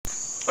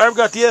I've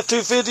got the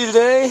F250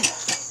 today,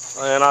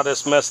 and I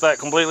just messed that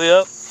completely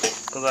up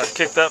because I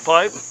kicked that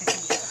pipe.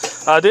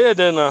 I did,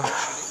 didn't I?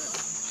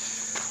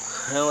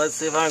 Well, let's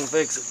see if I can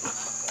fix it.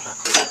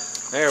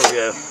 There we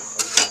go.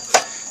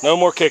 No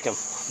more kicking.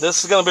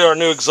 This is going to be our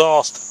new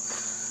exhaust.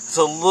 It's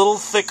a little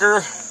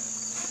thicker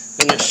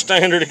than your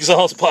standard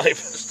exhaust pipe.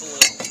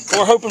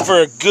 We're hoping for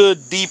a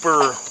good,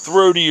 deeper,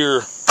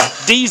 throatier,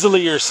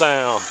 dieselier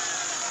sound.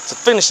 So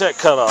finish that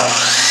cut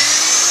off.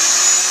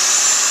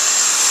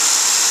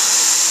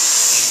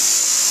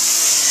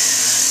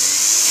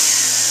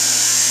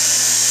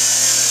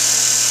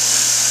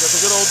 Got the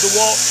good old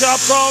DeWalt chop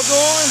saw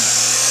going.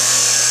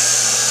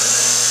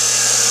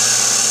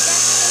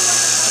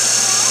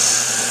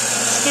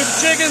 Stupid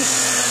chickens.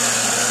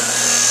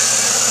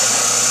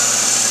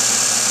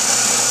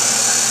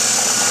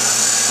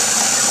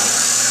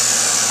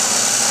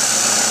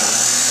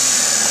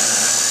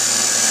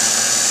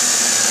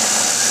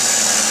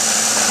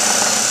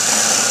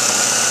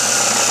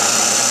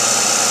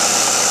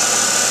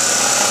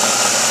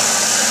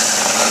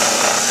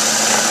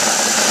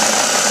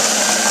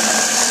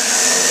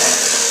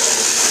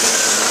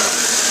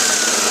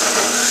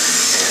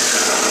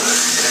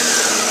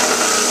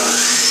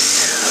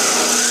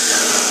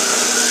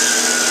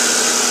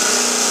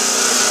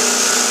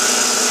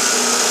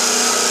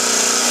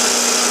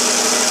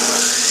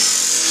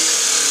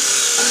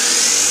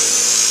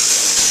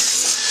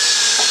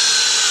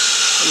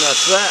 And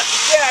that's that.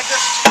 Yeah,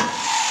 just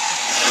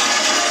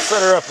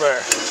set her up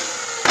there.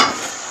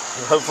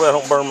 And hopefully I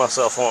don't burn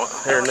myself on it.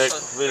 Here, Nick,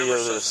 video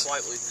this.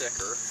 Slightly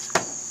thicker.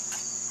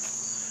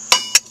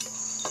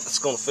 It's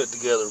gonna fit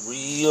together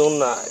real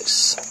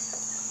nice.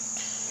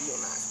 Real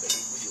nice,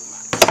 baby. Real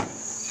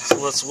nice. So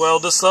let's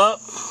weld this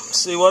up.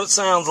 See what it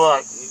sounds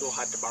like. You're gonna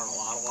have to burn a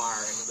lot of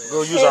wire into this.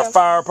 We'll use our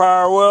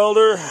firepower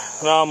welder.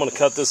 Now I'm gonna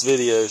cut this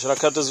video. Should I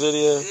cut this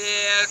video?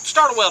 Yeah,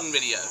 start a welding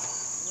video.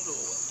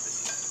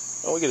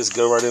 Oh, we can just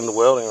go right into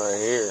welding right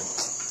here.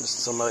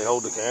 Just somebody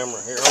hold the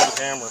camera. Here, hold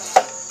the camera.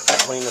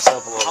 Clean this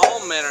up a little bit.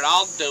 Hold a minute,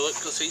 I'll do it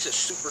because he's a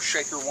Super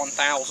Shaker 1000.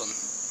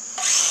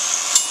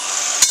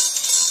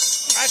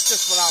 That's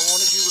just what I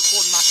wanted, you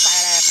recording my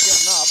fat ass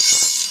getting up.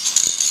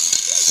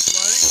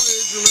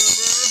 Language,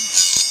 remember?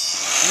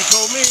 You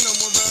told me no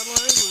more bad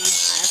language.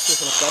 That's just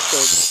an stuff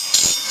code.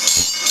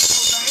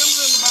 Well, damn's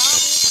in the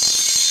Bible.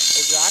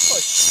 Exactly.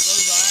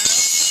 Those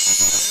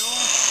ass, hell.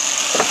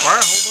 Why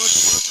a whole bunch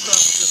of stuff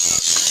is just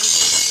not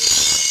translated.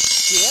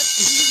 Shit.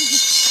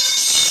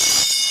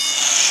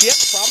 Shit,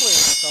 probably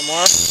in there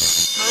somewhere.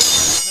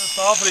 Pissed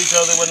off at each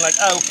other when like,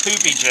 oh,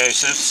 poopy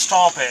Joseph,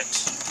 stop it.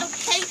 Oh,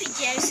 poopy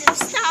Joseph,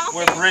 stop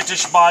We're it.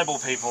 British Bible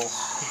people.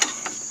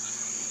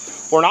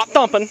 We're not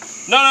thumping.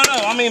 No,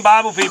 I mean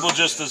Bible people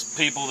just as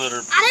people that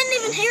are... I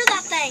didn't even hear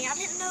that thing. I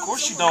didn't know. Of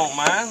course you don't,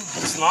 man.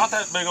 It's not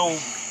that big old...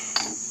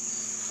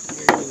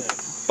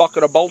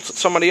 Bucket of bolts that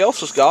somebody else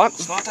has got.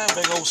 It's not that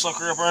big old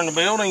sucker up there in the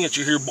building that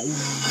you hear boom.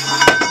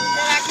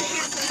 That I can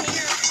hear from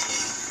here.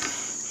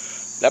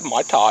 That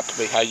might ought to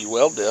be how you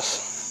weld this.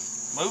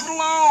 Move it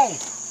along.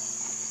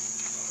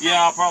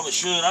 Yeah, I probably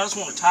should. I just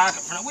want to tack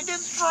it for now. We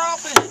did drop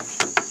it.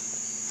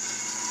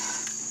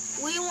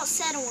 We won't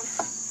set on.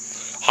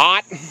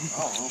 Hot.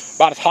 Oh,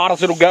 About as hot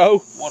as it'll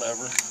go.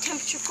 whatever.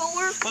 Temperature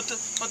 4.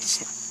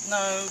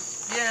 No,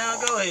 yeah,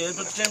 go ahead.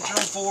 Put the temperature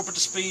on 4, put the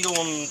speed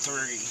on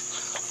 3.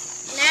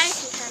 Now you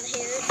can kind of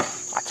hear it.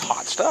 That's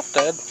hot stuff,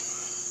 Dad.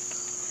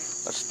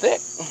 That's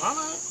thick. I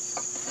know.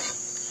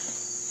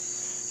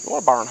 You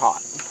want to burn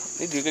hot.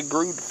 Need you a good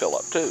groove to fill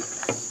up, too.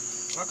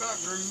 I got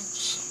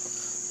grooves.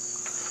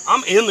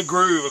 I'm in the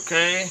groove,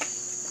 okay?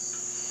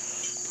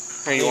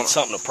 Here, You you want want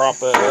something to prop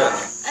that up.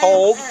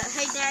 Hold.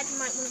 Hey, Dad, you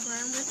might want to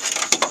ground it.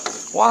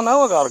 Well, I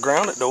know I got to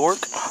ground it,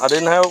 dork. I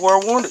didn't have it where I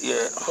wanted it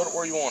yet. Put it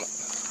where you want it.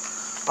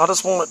 I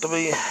just want it to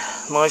be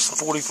nice and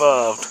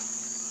 45'd.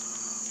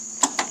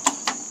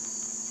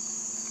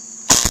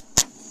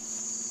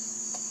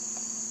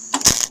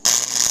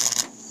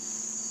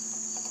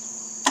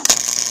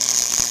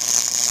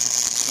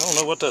 I don't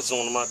know what that's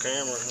on my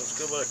camera. Let's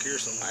go back here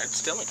somewhere. It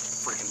still ain't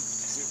freaking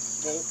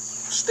won't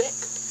stick.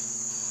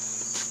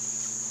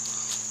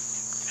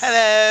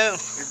 Hello.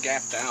 You're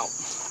gapped out.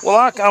 Well,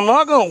 I'm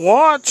not going to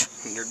watch.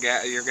 You're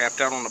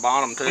gapped out on the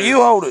bottom, too.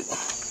 You hold it.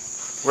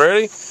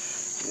 Ready?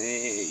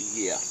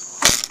 Yeah.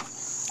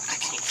 I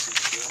can't see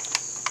shit.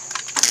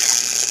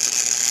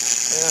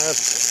 Yeah,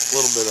 that's a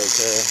little bit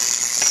okay.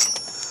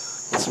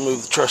 Let's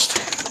move the trust.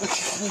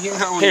 You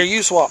know, Here,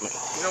 you swap me.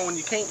 You know, when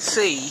you can't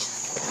see...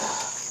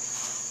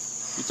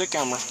 Get the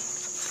camera.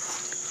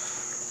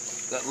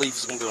 That leaf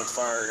is going to be on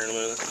fire here in a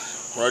minute.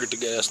 Right at the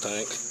gas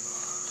tank.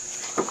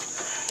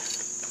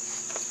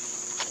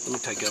 Let me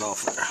take that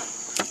off there.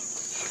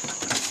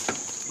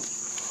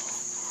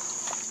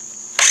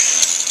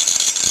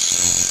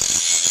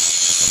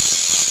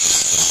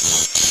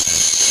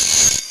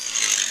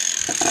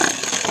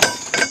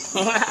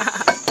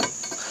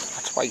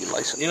 That's why you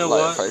lace it. You know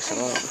lay what? it facing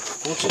up.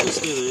 Why don't you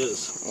just do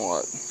this?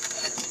 What?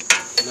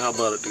 Now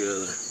butt it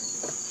together.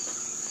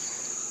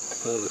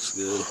 That looks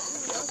good.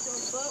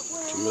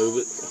 You move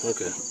it.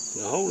 Okay.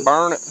 Now hold it.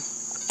 Burn it.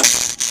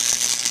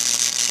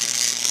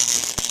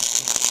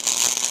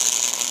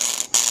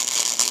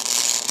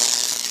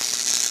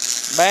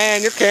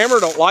 Man, your camera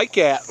don't like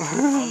that.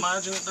 I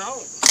imagine it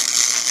don't.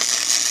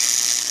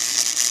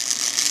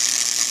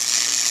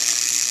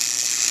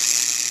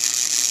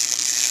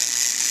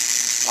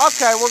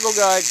 Okay, we're gonna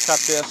go ahead and cut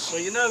this. Well,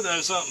 you know,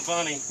 though, something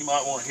funny you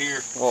might want to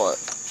hear. What?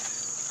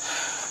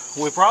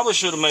 We probably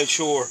should have made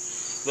sure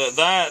that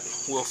that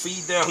will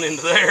feed down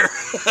into there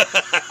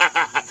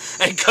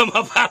and come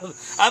up out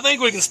of. I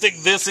think we can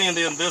stick this end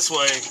in this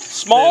way.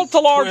 Small to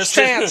large twist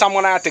it. chance I'm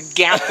gonna have to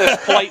gap this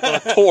plate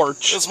with a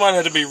torch. This might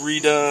have to be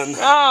redone.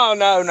 Oh,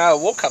 no.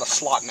 We'll cut a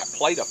slot in that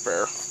plate up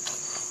there.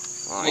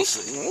 I We'll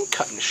see. ain't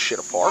cutting this shit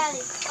apart.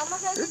 Daddy, I'm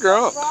gonna go You're get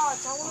drunk. those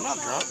rods. I wanna I'm not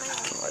try drunk. them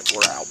out. All right,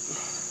 we're out.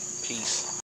 Peace.